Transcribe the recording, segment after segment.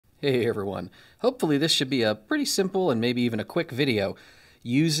Hey everyone, hopefully this should be a pretty simple and maybe even a quick video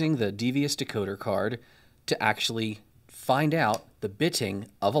using the Devious Decoder Card to actually find out the bitting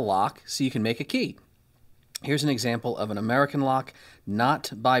of a lock so you can make a key. Here's an example of an American lock,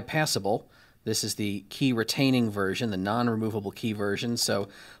 not bypassable. This is the key retaining version, the non-removable key version. So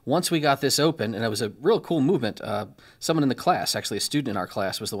once we got this open, and it was a real cool movement, someone in the class, actually a student in our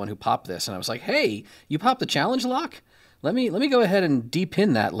class, was the one who popped this, and I was like, hey, you popped the challenge lock? Let me go ahead and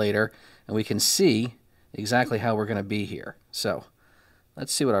depin that later, and we can see exactly how we're going to be here. So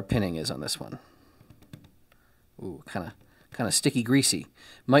let's see what our pinning is on this one. Ooh, kind of sticky, greasy.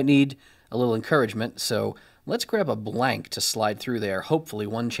 Might need a little encouragement, so let's grab a blank to slide through there, hopefully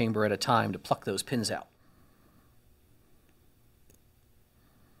one chamber at a time to pluck those pins out.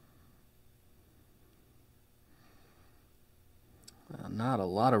 Well, not a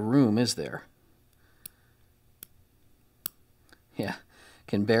lot of room, is there? Yeah,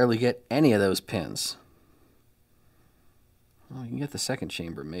 can barely get any of those pins. Oh, you can get the second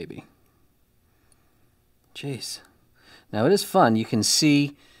chamber, maybe. Jeez. Now, it is fun. You can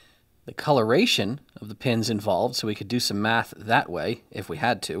see the coloration of the pins involved, so we could do some math that way if we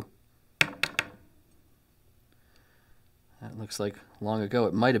had to. That looks like long ago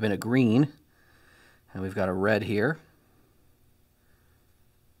it might have been a green, and we've got a red here.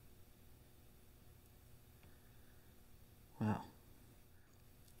 Wow.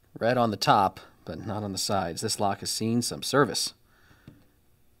 Red on the top, but not on the sides. This lock has seen some service.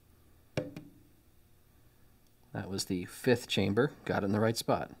 That was the fifth chamber. Got it in the right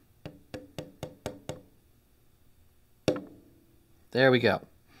spot. There we go.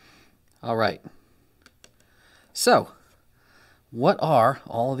 All right. So, what are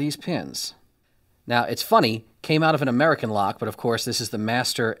all of these pins? Now, it's funny, came out of an American lock, but of course this is the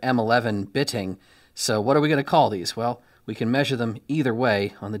master M11 bitting. So what are we going to call these? Well, we can measure them either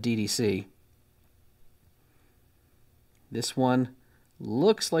way on the DDC. This one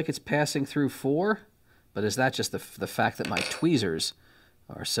looks like it's passing through 4, but is that just the fact that my tweezers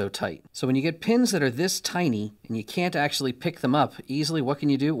are so tight? So when you get pins that are this tiny and you can't actually pick them up easily, what can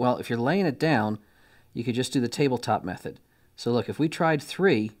you do? Well, if you're laying it down, you could just do the tabletop method. So look, if we tried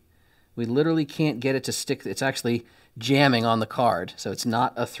 3, we literally can't get it to stick. It's actually jamming on the card, so it's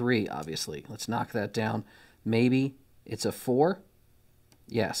not a 3, obviously. Let's knock that down. Maybe it's a 4?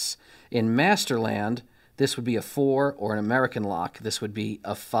 Yes. In Masterland, this would be a 4, or an American lock, this would be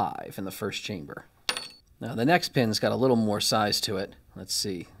a 5 in the first chamber. Now, the next pin's got a little more size to it. Let's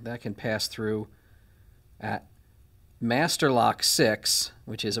see. That can pass through at Master Lock 6,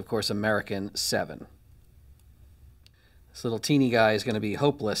 which is, of course, American 7. This little teeny guy is going to be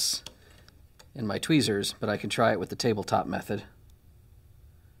hopeless in my tweezers, but I can try it with the tabletop method.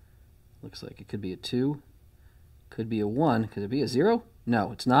 Looks like it could be a 2. Could be a 1. Could it be a 0?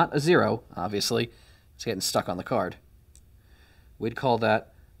 No, it's not a 0, obviously. It's getting stuck on the card. We'd call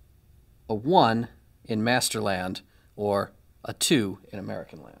that a 1 in Masterland or a 2 in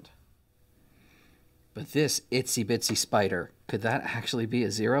American land. But this itsy-bitsy spider, could that actually be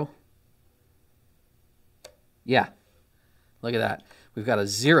a 0? Yeah. Look at that. We've got a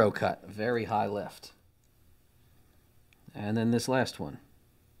 0 cut, very high lift. And then this last one.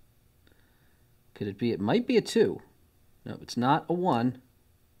 Could it be? It might be a 2. No, it's not a 1.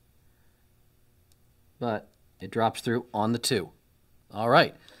 But it drops through on the 2. All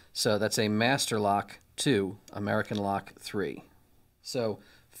right. So that's a Master Lock 2, American Lock 3. So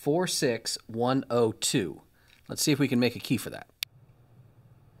 46102. Let's see if we can make a key for that.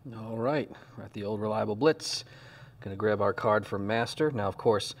 All right. We're at the old reliable Blitz. Going to grab our card from Master. Now, of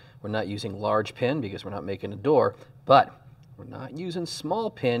course, we're not using large pin because we're not making a door, but we're not using small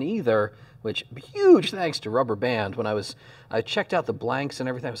pin either, which huge thanks to Rubber Band. When I checked out the blanks and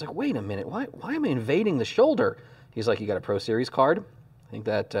everything, I was like, wait a minute, why am I invading the shoulder? He's like, you got a Pro Series card? I think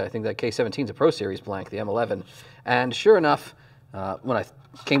that K17 is a Pro Series blank, the M11. And sure enough, when I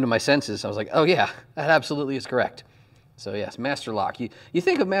came to my senses, I was like, oh yeah, that absolutely is correct. So yes, Master Lock. You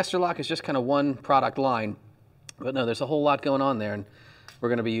think of Master Lock as just kind of one product line, but no, there's a whole lot going on there, and we're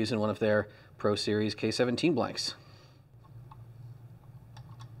going to be using one of their Pro Series K17 blanks.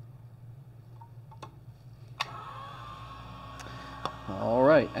 All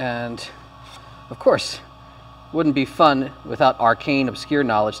right, and of course, wouldn't be fun without arcane, obscure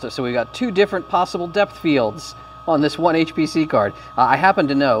knowledge. So we've got 2 different possible depth fields on this one HPC card. I happen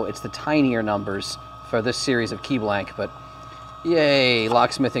to know it's the tinier numbers for this series of key blank, but yay,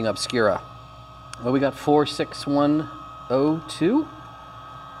 locksmithing obscura. Well, we got 46102.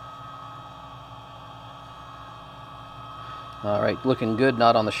 All right, looking good,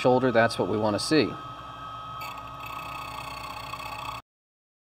 not on the shoulder. That's what we want to see.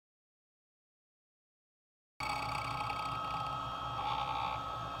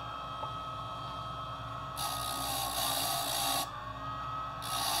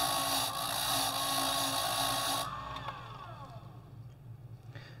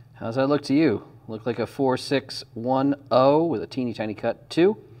 How's that look to you? Look like a 4610 with a teeny tiny cut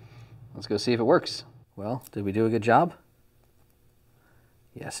 2. Let's go see if it works. Well, did we do a good job?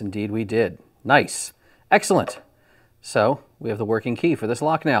 Yes, indeed we did. Nice. Excellent. So we have the working key for this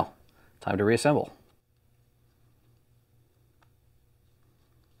lock now. Time to reassemble.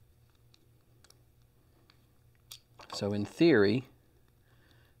 So in theory,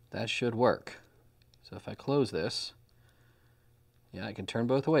 that should work. So if I close this, yeah, I can turn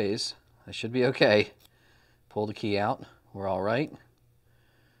both ways. I should be okay. Pull the key out. We're all right.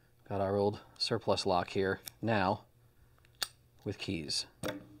 Got our old surplus lock here now with keys.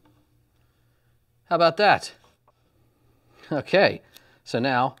 How about that? Okay, so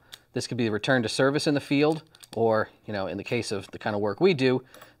now this could be returned to service in the field, or, you know, in the case of the kind of work we do,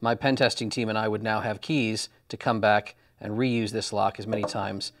 my pen testing team and I would now have keys to come back and reuse this lock as many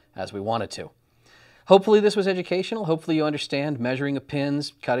times as we wanted to. Hopefully this was educational. Hopefully you understand measuring of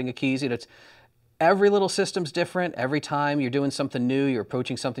pins, cutting of keys. It's, every little system's different. Every time you're doing something new, you're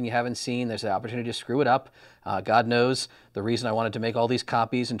approaching something you haven't seen, there's the opportunity to screw it up. God knows the reason I wanted to make all these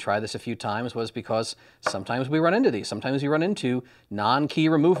copies and try this a few times was because sometimes we run into these. Sometimes you run into non-key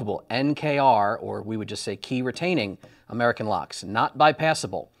removable, NKR, or we would just say key retaining American locks, not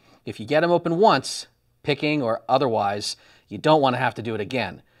bypassable. If you get them open once, picking or otherwise, you don't want to have to do it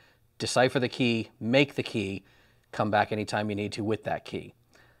again. Decipher the key, make the key, come back anytime you need to with that key.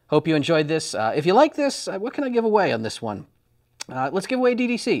 Hope you enjoyed this. If you like this, what can I give away on this one? Let's give away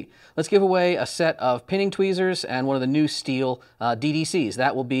DDC. Let's give away a set of pinning tweezers and one of the new steel DDCs.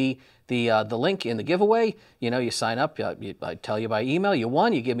 That will be the link in the giveaway. You know, you sign up, I tell you by email, you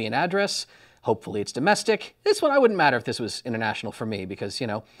won, you give me an address. Hopefully it's domestic. This one, I wouldn't matter if this was international for me because, you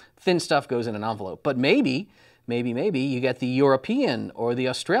know, thin stuff goes in an envelope. But maybe you get the European or the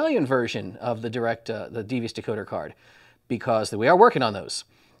Australian version of the Devious Decoder Card, because we are working on those.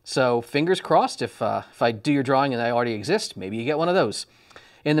 So fingers crossed, if I do your drawing and they already exist, maybe you get one of those.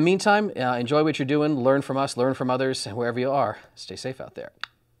 In the meantime, enjoy what you're doing, learn from us, learn from others, and wherever you are, stay safe out there.